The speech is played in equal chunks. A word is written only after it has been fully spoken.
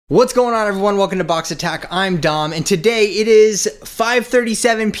What's going on, everyone? Welcome to Box Attack. I'm Dom, and today it is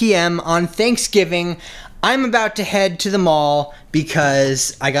 5:37 p.m. on Thanksgiving. I'm about to head to the mall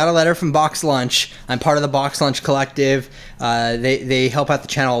because I got a letter from BoxLunch. I'm part of the BoxLunch collective. They help out the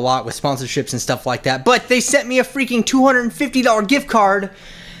channel a lot with sponsorships and stuff like that. But they sent me a freaking $250 gift card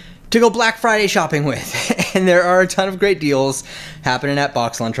to go Black Friday shopping with. And there are a ton of great deals happening at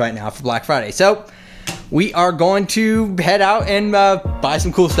BoxLunch right now for Black Friday. So we are going to head out and buy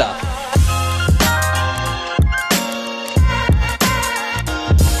some cool stuff.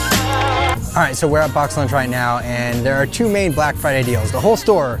 All right, so we're at BoxLunch right now, and there are two main Black Friday deals. The whole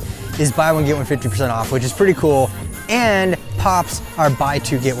store is buy one, get one 50% off, which is pretty cool. And Pops are buy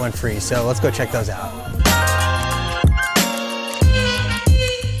two, get one free. So let's go check those out.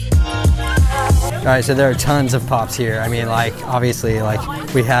 All right, so there are tons of Pops here. I mean, like, obviously, like,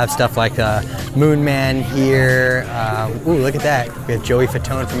 we have stuff like Moon Man here. Ooh, look at that. We have Joey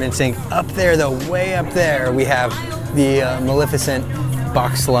Fatone from NSYNC. Up there, though, way up there, we have the Maleficent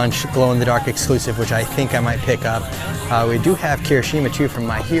BoxLunch glow-in-the-dark exclusive, which I think I might pick up. We do have Kirishima, too, from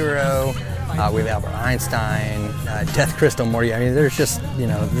My Hero. We have Albert Einstein, Death Crystal, Morty. I mean, there's just, you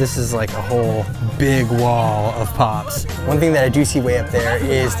know, this is like a whole big wall of Pops. One thing that I do see way up there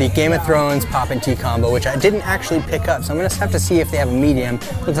is the Game of Thrones Pop and Tea combo, which I didn't actually pick up. So I'm gonna have to see if they have a medium.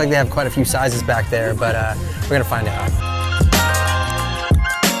 Looks like they have quite a few sizes back there, but we're gonna find out.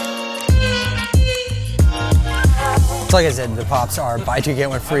 So like I said, the Pops are buy two, get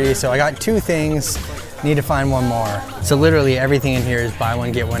one free. So I got two things. Need to find one more. So literally everything in here is buy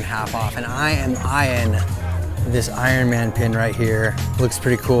one, get one half off. And I am eyeing this Iron Man pin right here. Looks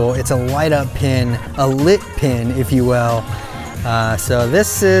pretty cool. It's a light up pin, a lit pin, if you will. So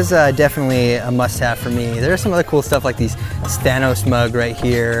this is definitely a must have for me. There's some other cool stuff like these Thanos mug right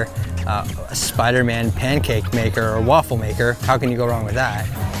here, a Spider-Man pancake maker or waffle maker. How can you go wrong with that?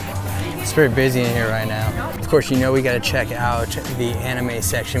 It's very busy in here right now. Of course, you know we gotta check out the anime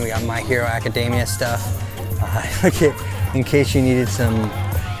section. We got My Hero Academia stuff. Look at, in case you needed some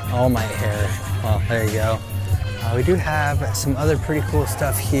All Might hair. Well, there you go. We do have some other pretty cool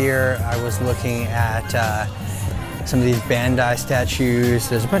stuff here. I was looking at some of these Bandai statues.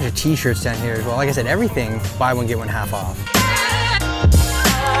 There's a bunch of t-shirts down here as well. Like I said, everything buy one, get one half off.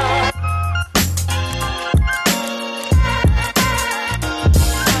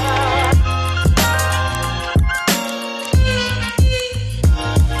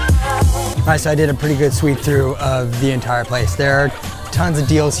 All right, so I did a pretty good sweep through of the entire place. There are tons of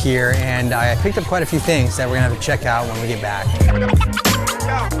deals here, and I picked up quite a few things that we're gonna have to check out when we get back.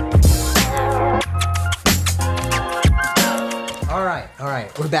 All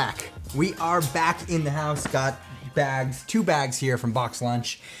right, we're back. We are back in the house. Got bags, two bags here from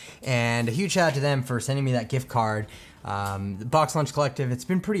BoxLunch, and a huge shout out to them for sending me that gift card. The BoxLunch Collective, it's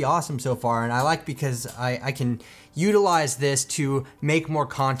been pretty awesome so far, and I like because I can utilize this to make more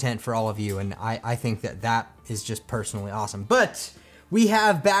content for all of you, and I think that that is just personally awesome. But we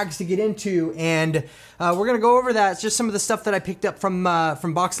have bags to get into, and we're gonna go over that. It's just some of the stuff that I picked up from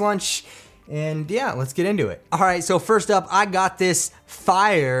BoxLunch, and yeah, let's get into it. All right, so first up, I got this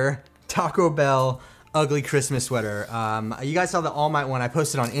fire Taco Bell ugly Christmas sweater. You guys saw the All Might one I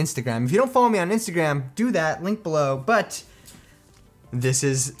posted on Instagram. If you don't follow me on Instagram, do that, link below. But this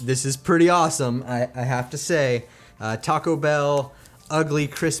is pretty awesome, I have to say. Taco Bell ugly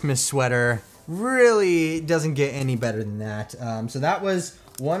Christmas sweater really doesn't get any better than that. So that was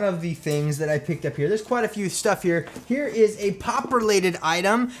one of the things that I picked up here. There's quite a few stuff here. Here is a Pop related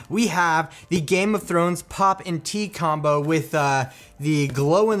item. We have the Game of Thrones Pop and Tea combo with the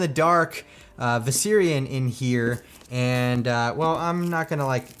glow in the dark Viserion in here, and well, I'm not gonna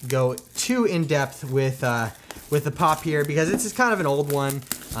like go too in depth with the Pop here because this is kind of an old one,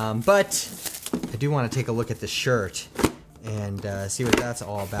 but I do want to take a look at the shirt and see what that's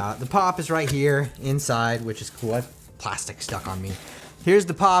all about. The Pop is right here inside, which is cool. I have plastic stuck on me. Here's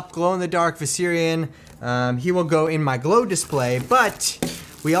the Pop glow in the dark Viserion. He will go in my glow display, but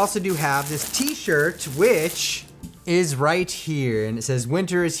we also do have this t-shirt, which is right here, and it says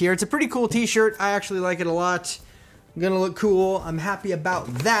winter is here. It's a pretty cool t-shirt. I actually like it a lot. Gonna look cool. I'm happy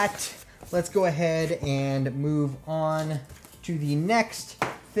about that. Let's go ahead and move on to the next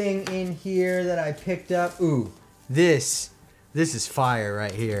thing in here that I picked up. Ooh, this is fire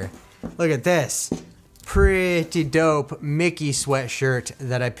right here. Look at this. Pretty dope Mickey sweatshirt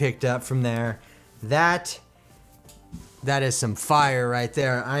that I picked up from there. That is some fire right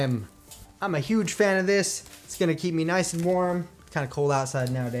there. I'm a huge fan of this. It's gonna keep me nice and warm. It's kind of cold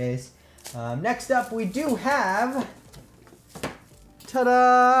outside nowadays. Next up, we do have,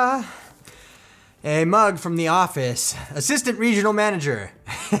 ta-da, a mug from The Office. Assistant Regional Manager.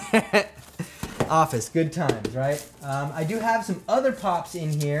 Office, good times, right? I do have some other pops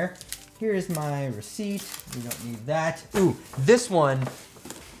in here. Here's my receipt. We don't need that. Ooh, this one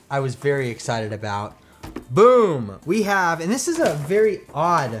I was very excited about. Boom! We have, and this is a very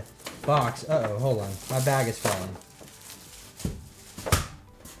odd box. Uh-oh, hold on. My bag is falling.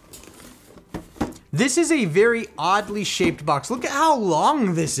 This is a very oddly shaped box. Look at how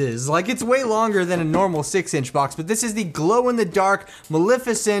long this is. Like, it's way longer than a normal 6-inch box, but this is the glow-in-the-dark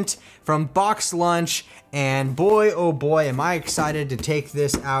Maleficent from BoxLunch, and boy, oh boy, am I excited to take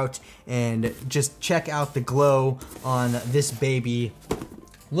this out and just check out the glow on this baby.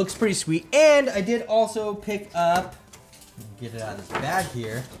 Looks pretty sweet, and I did also pick up, get it out of this bag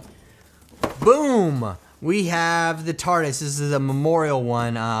here, boom! We have the TARDIS. This is a memorial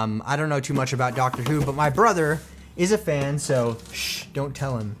one. I don't know too much about Doctor Who, but my brother is a fan, so shh, don't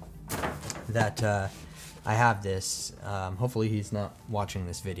tell him that I have this. Hopefully he's not watching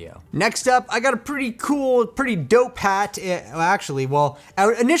this video. Next up, I got a pretty cool, pretty dope hat. Initially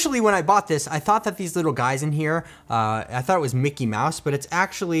when I bought this, I thought that these little guys in here, I thought it was Mickey Mouse, but it's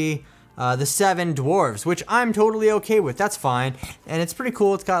actually the 7 dwarves, which I'm totally okay with. That's fine. And it's pretty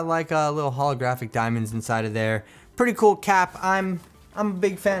cool. It's got like little holographic diamonds inside of there. Pretty cool cap. I'm a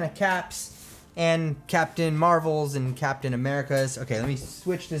big fan of caps and Captain Marvels and Captain Americas. Okay, let me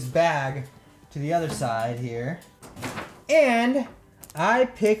switch this bag to the other side here. And I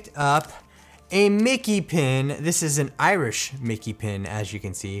picked up a Mickey pin. This is an Irish Mickey pin, as you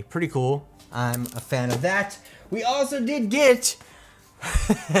can see. Pretty cool. I'm a fan of that. We also did get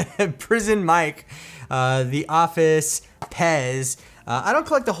Prison Mike, The Office, Pez. I don't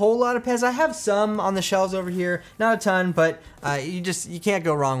collect a whole lot of Pez. I have some on the shelves over here, not a ton, but you can't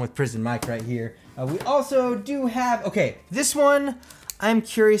go wrong with Prison Mike right here. We also do have, okay, this one I'm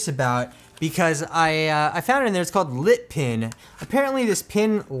curious about because I found it in there. It's called Lit Pin. Apparently this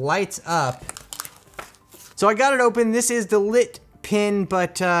pin lights up. So I got it open. This is the Lit Pin,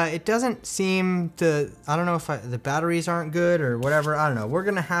 but it doesn't seem to, I don't know if the batteries aren't good or whatever. I don't know. We're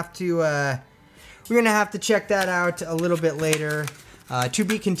gonna have to check that out a little bit later. To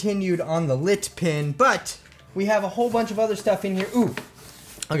be continued on the Lit Pin, but we have a whole bunch of other stuff in here. Ooh.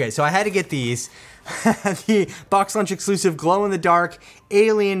 Okay, so I had to get these. The BoxLunch exclusive glow-in-the-dark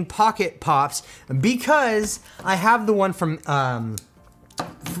alien pocket pops because I have the one from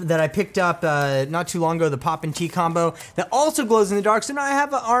that I picked up not too long ago, the Pop and Tea combo, that also glows in the dark. So now I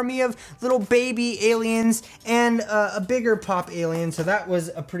have an army of little baby aliens and a bigger pop alien. So that was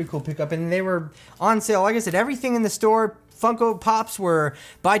a pretty cool pickup, and they were on sale. Like I said, everything in the store, Funko Pops were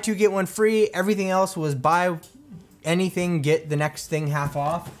buy 2 get 1 free. Everything else was buy anything, get the next thing half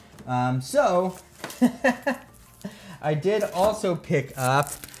off. So I did also pick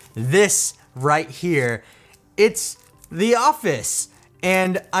up this right here. It's The Office.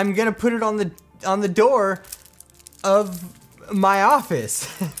 And I'm gonna put it on the door of my office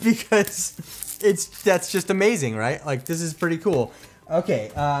because that's just amazing, right? Like, this is pretty cool.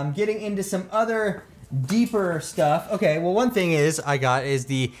 Okay, getting into some other deeper stuff. Okay, well, one thing is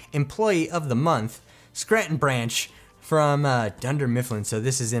the Employee of the Month Scranton branch from Dunder Mifflin. So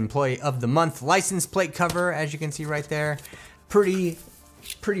this is Employee of the Month license plate cover, as you can see right there. Pretty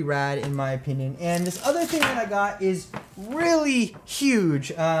rad in my opinion. And this other thing that I got is really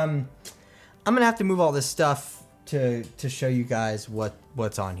huge. I'm gonna have to move all this stuff to show you guys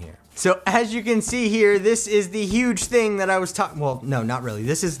what's on here. So as you can see here, this is the huge thing that I was talking, well, no, not really.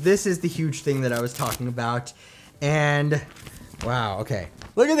 This is the huge thing that I was talking about. And wow, okay.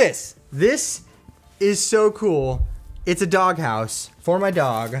 Look at this. This is so cool. It's a doghouse for my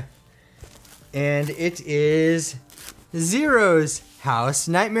dog. And it is Zero's house,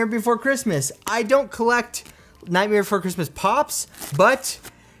 Nightmare Before Christmas. I don't collect Nightmare Before Christmas pops, but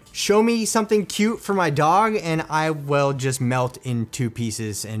show me something cute for my dog and I will just melt in 2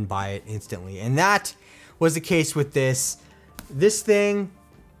 pieces and buy it instantly. And that was the case with this. This thing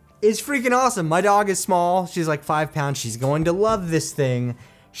is freaking awesome. My dog is small. She's like 5 pounds. She's going to love this thing.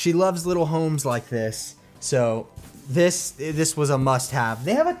 She loves little homes like this. So this was a must-have.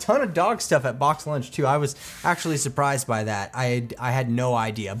 They have a ton of dog stuff at BoxLunch too. I was actually surprised by that. I had no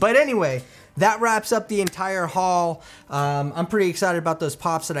idea. But anyway, that wraps up the entire haul. I'm pretty excited about those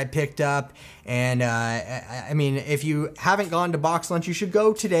pops that I picked up. And I mean, if you haven't gone to BoxLunch, you should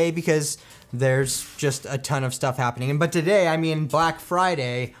go today because there's just a ton of stuff happening. But today, I mean Black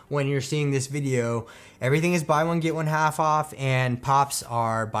Friday, when you're seeing this video, everything is buy 1 get 1 half off, and pops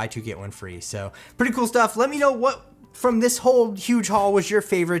are buy 2 get 1 free. So pretty cool stuff. Let me know what from this whole huge haul was your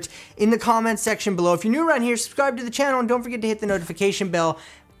favorite in the comments section below. If you're new around here, subscribe to the channel and don't forget to hit the notification bell,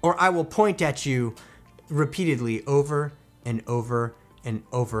 or I will point at you repeatedly over and over and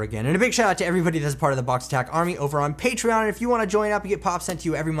over again. And a big shout out to everybody that's part of the Box Attack Army over on Patreon. And if you want to join up, you get pops sent to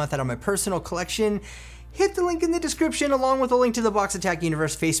you every month out of my personal collection. Hit the link in the description along with a link to the Box Attack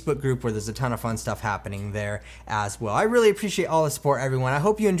Universe Facebook group where there's a ton of fun stuff happening there as well. I really appreciate all the support, everyone. I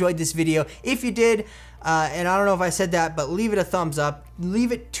hope you enjoyed this video. If you did, and I don't know if I said that, but leave it a thumbs up.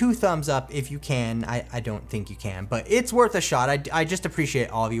 Leave it 2 thumbs up if you can. I don't think you can, but it's worth a shot. I just appreciate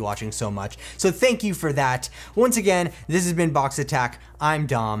all of you watching so much. So thank you for that. Once again, this has been Box Attack. I'm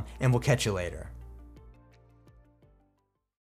Dom, and we'll catch you later.